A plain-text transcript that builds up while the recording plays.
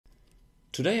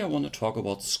Today I want to talk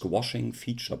about squashing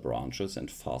feature branches and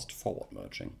fast forward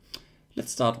merging.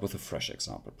 Let's start with a fresh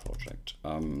example project.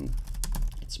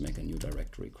 Let's make a new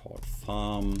directory called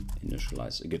farm,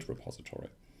 initialize a Git repository.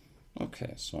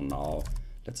 Okay, so now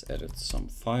let's edit some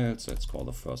files. Let's call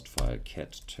the first file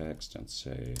cat text and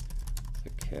say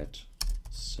the cat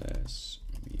says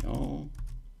meow.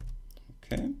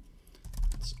 Okay,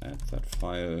 let's add that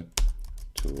file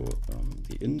to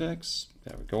the index.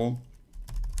 There we go.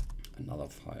 Another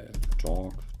file,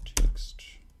 dog text,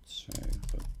 say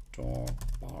the dog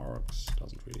barks,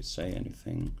 doesn't really say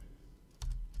anything.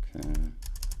 Okay,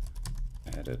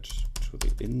 add it to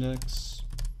the index.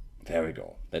 There we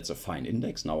go. That's a fine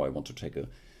index. Now I want to take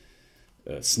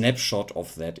a snapshot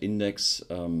of that index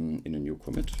in a new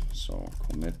commit. So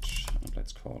commit, and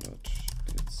let's call it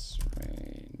it's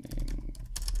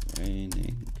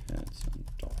raining cats and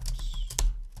dogs.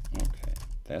 Okay,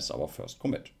 there's our first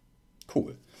commit.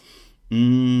 Cool.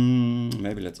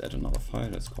 Maybe let's add another file.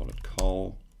 Let's call it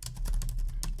cow.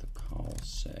 The cow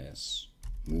says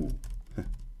moo.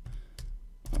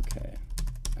 Okay,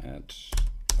 add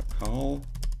the cow.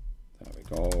 There we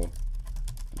go.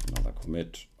 And another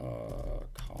commit.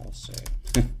 Cow say.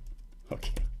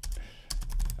 Okay.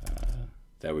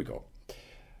 There we go.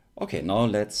 Okay, now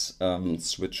let's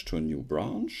switch to a new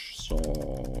branch. So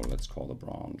let's call the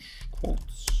branch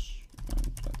quotes.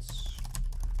 And let's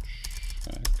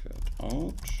check it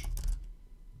out.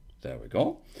 There we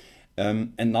go.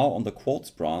 And now on the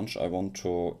quotes branch, I want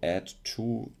to add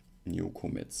two new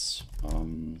commits.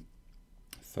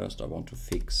 First, I want to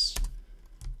fix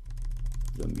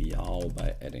the meow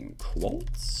by adding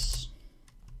quotes.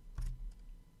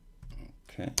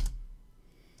 Okay.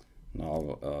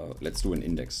 Now let's do an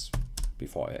index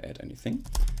before I add anything.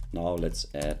 Now let's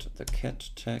add the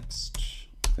cat text,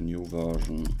 a new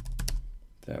version.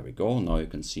 There we go. Now you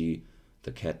can see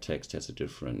the cat text has a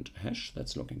different hash.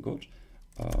 That's looking good.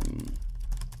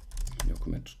 New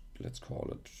commit, let's call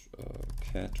it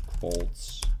cat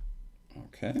quotes.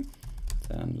 Okay.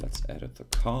 Then let's edit the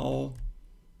cow.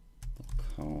 The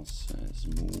cow says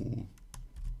moo.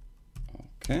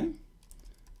 Okay.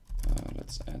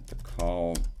 Let's add the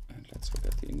cow and let's look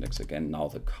at the index again. Now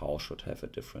the cow should have a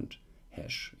different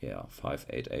hash. Yeah,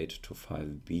 588 to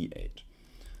 5B8.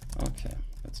 Okay,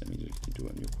 let's immediately do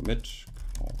a new commit.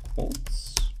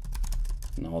 Quotes.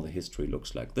 Now the history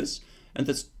looks like this, and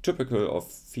that's typical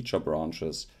of feature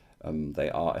branches. They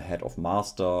are ahead of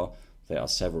master. There are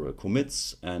several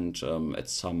commits, and at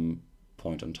some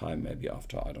point in time, maybe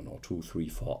after, I don't know, 2, 3,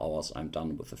 4 hours, I'm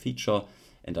done with the feature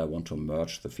and I want to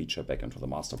merge the feature back into the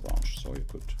master branch. So you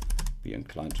could be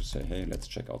inclined to say, hey, let's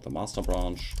check out the master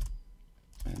branch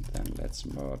and then let's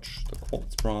merge the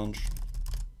quotes branch.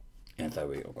 And there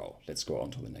we go. Let's go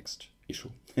on to the next issue.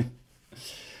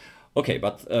 Okay,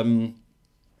 but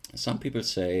some people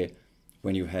say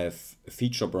when you have a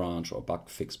feature branch or bug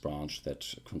fix branch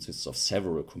that consists of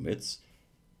several commits,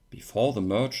 before the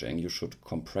merging, you should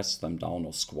compress them down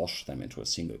or squash them into a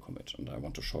single commit. And I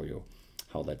want to show you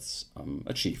how that's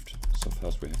achieved. So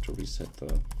first we have to reset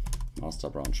the master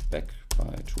branch back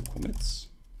by 2 commits.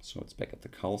 So it's back at the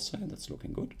cow side. That's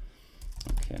looking good.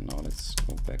 Okay, now let's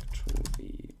go back to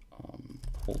the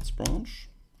quotes branch.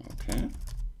 Okay.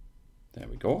 There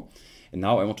we go. And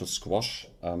now I want to squash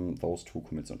those 2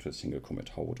 commits into a single commit.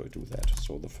 How would I do that?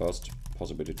 So the first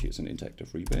possibility is an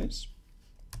interactive rebase,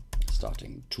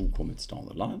 starting 2 commits down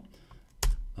the line.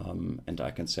 And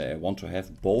I can say I want to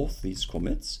have both these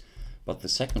commits, but the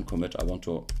second commit I want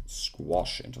to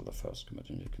squash into the first commit.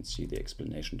 And you can see the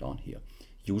explanation down here.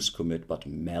 Use commit, but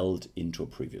meld into a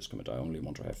previous commit. I only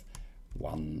want to have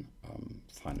one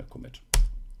final commit.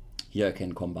 Here I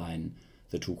can combine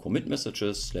the 2 commit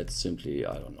messages. Let's simply,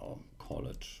 I don't know, call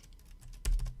it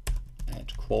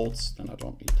add quotes. Then I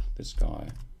don't need this guy.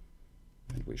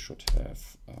 And we should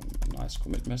have a nice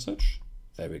commit message.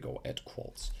 There we go, add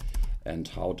quotes. And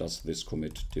how does this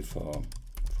commit differ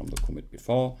from the commit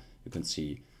before? You can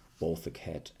see both the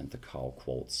cat and the cow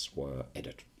quotes were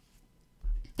added.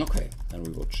 Okay, then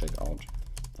we will check out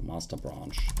the master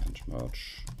branch and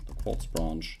merge the quotes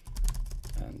branch.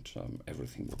 And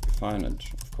everything would be fine. And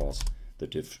of course, the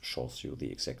diff shows you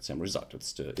the exact same result.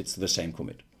 It's the same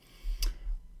commit.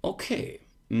 Okay,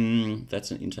 that's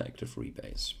an interactive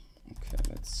rebase. Okay,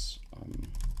 let's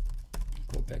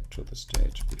go back to the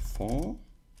state before.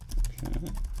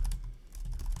 Okay.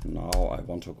 Now I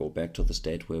want to go back to the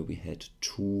state where we had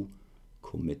 2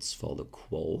 commits for the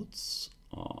quotes.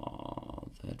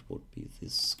 That would be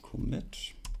this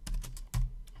commit.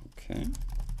 Okay.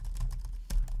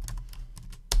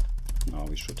 Now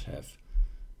we should have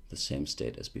the same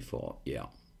state as before. Yeah.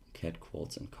 cat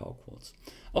quotes and cow quotes.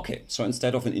 Okay, so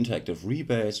instead of an interactive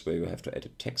rebase where you have to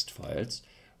edit text files,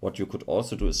 what you could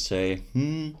also do is say,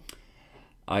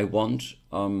 I want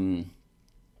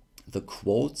the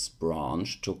quotes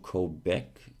branch to go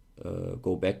back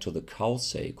to the cow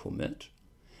say commit,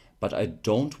 but I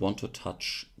don't want to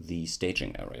touch the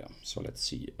staging area. So let's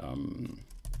see.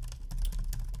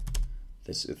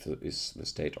 This is the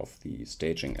state of the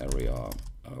staging area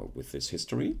with this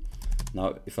history.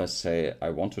 Now, if I say I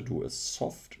want to do a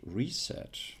soft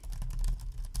reset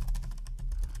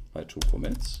by 2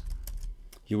 commits,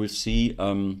 you will see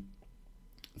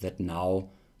that now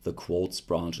the quotes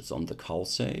branch is on the cow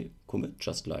say commit,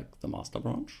 just like the master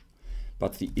branch,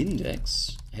 but the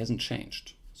index hasn't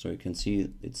changed. So you can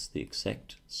see it's the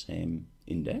exact same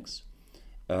index.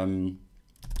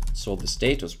 So the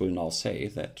status will now say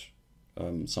that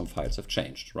some files have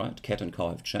changed, right? Cat and cow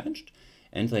have changed,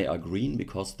 and they are green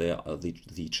because they are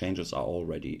the changes are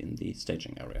already in the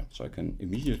staging area. So I can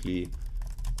immediately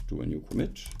do a new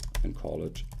commit and call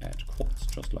it add quotes,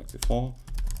 just like before.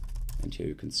 And here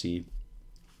you can see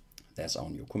there's our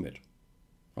new commit.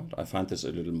 Right? I find this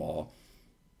a little more,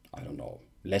 I don't know,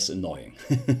 less annoying.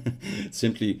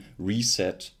 Simply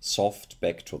reset soft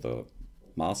back to the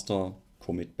master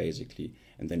commit basically,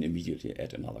 and then immediately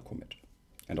add another commit.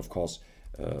 And of course,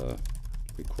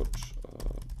 we could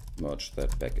merge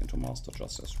that back into master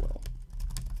just as well.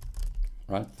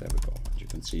 Right, there we go. As you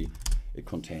can see, it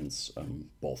contains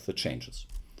both the changes.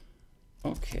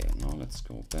 Okay, now let's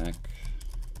go back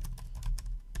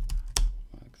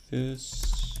like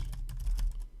this.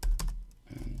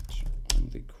 And on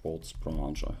the quotes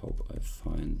branch, I hope I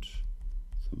find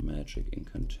the magic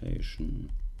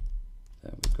incantation.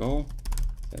 There we go.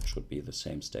 That should be the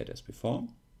same state as before.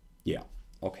 Yeah,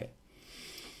 okay.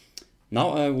 Now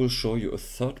I will show you a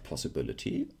third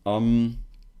possibility.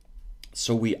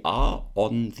 So we are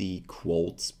on the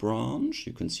quotes branch.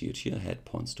 You can see it here, head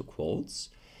points to quotes.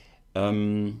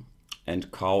 And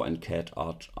cow and cat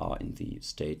are in the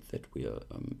state that we are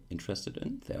interested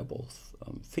in. They are both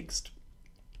fixed.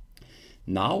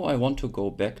 Now I want to go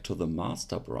back to the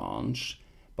master branch,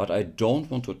 but I don't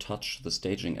want to touch the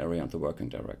staging area and the working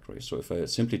directory. So if I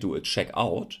simply do a check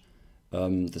out,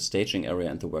 the staging area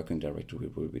and the working directory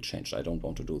will be changed. I don't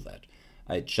want to do that.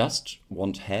 I just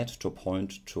want head to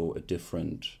point to a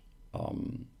different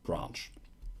branch.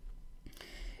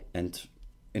 And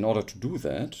in order to do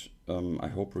that, I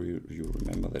hope you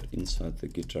remember that inside the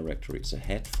Git directory is a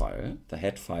head file. The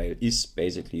head file is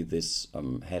basically this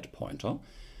head pointer,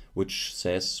 which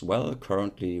says, well,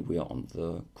 currently we are on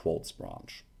the quotes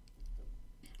branch.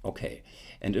 Okay,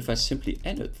 and if I simply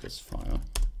edit this file,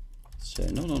 say,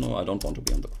 no, I don't want to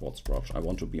be on the quotes branch, I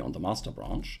want to be on the master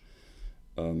branch.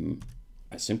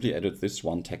 I simply edit this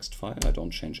one text file, I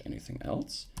don't change anything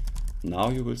else. Now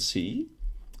you will see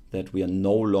that we are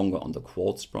no longer on the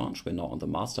quotes branch, we're now on the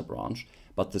master branch,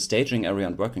 but the staging area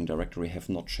and working directory have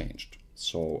not changed.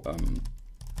 So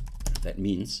that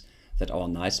means that our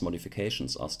nice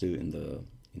modifications are still in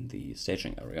the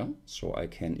staging area. So I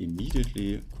can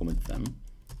immediately commit them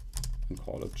and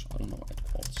call it, I don't know, add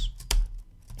quotes.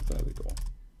 There we go,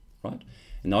 right?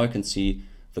 And now I can see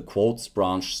the quotes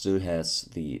branch still has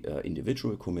the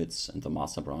individual commits, and the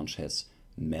master branch has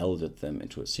melded them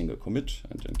into a single commit.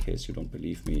 And in case you don't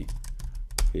believe me,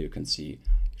 here you can see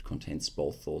it contains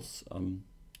both those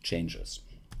changes.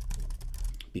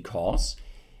 Because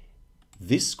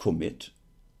this commit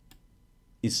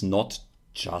is not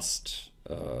just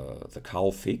the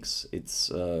cow fix, it's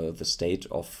the state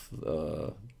of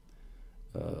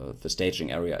the staging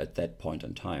area at that point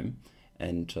in time.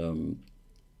 And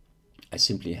I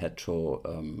simply had to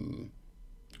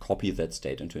copy that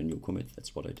state into a new commit.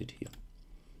 That's what I did here.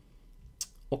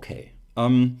 Okay.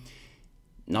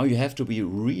 Now you have to be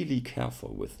really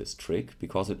careful with this trick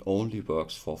because it only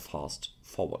works for fast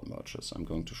forward merges. I'm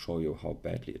going to show you how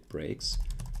badly it breaks.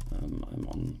 I'm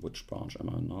on which branch am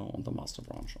I now? On the master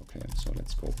branch. Okay, so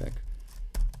let's go back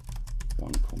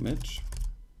one commit.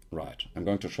 Right, I'm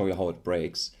going to show you how it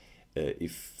breaks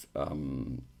if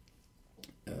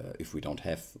we don't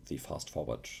have the fast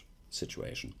forward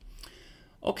situation.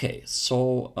 Okay,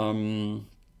 so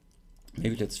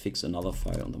maybe let's fix another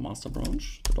file on the master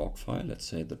branch, the dog file. Let's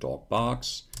say the dog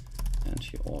barks, and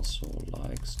he also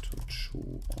likes to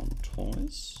chew on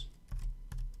toys.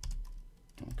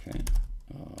 Okay,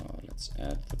 let's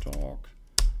add the dog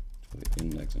to the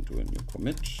index and do a new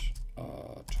commit,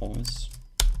 toys.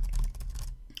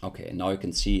 Okay, now you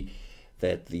can see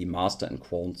that the master and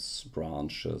quotes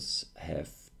branches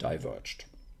have diverged.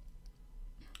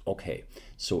 Okay,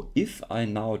 so if I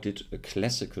now did a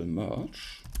classical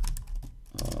merge,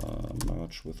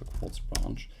 merge with the quotes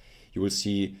branch, you will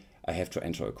see I have to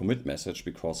enter a commit message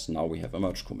because now we have a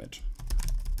merge commit.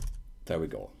 There we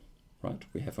go, right?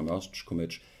 We have a merge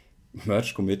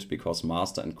commit because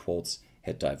master and quotes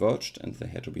had diverged and they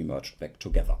had to be merged back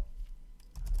together.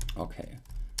 Okay,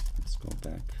 let's go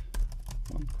back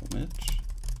one commit.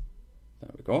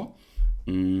 There we go.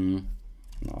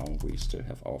 Now we still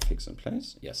have our fix in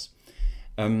place. Yes.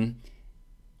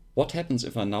 What happens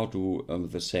if I now do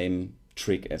the same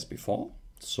trick as before?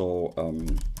 So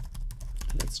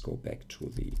let's go back to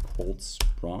the quotes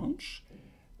branch.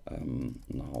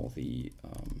 Now the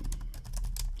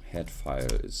head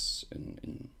file is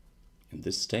in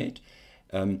this state.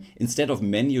 Instead of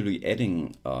manually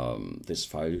adding this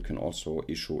file, you can also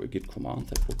issue a git command.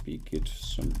 That would be git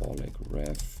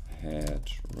symbolic-ref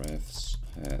head refs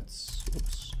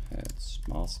heads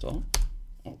master.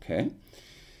 Okay.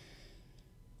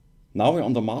 Now we're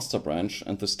on the master branch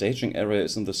and the staging area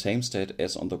is in the same state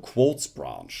as on the quotes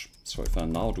branch. So if I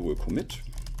now do a commit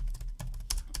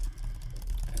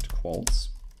at quotes,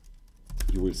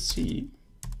 you will see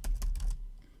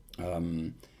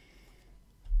the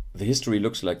history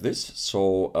looks like this.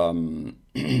 So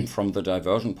from the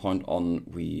diversion point on,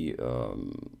 we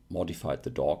modified the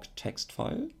dog text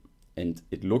file, and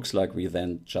it looks like we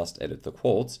then just added the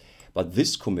quotes, but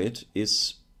this commit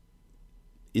is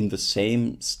in the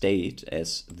same state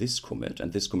as this commit,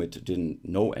 and this commit didn't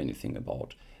know anything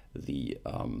about the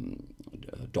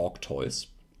dog toys.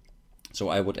 So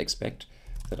I would expect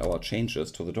that our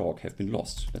changes to the dog have been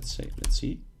lost. Let's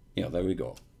see. Yeah, there we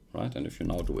go, right? And if you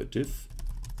now do a diff,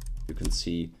 you can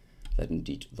see that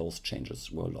indeed those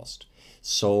changes were lost.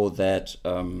 So that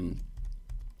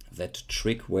that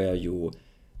trick where you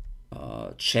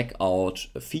check out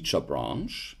a feature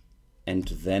branch and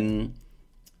then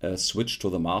switch to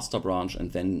the master branch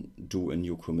and then do a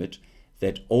new commit,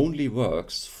 that only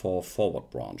works for forward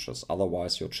branches.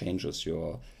 Otherwise your changes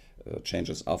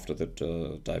after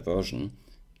the diversion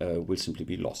will simply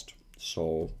be lost.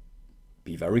 So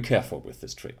be very careful with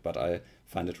this trick, but I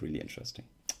find it really interesting.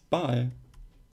 Bye.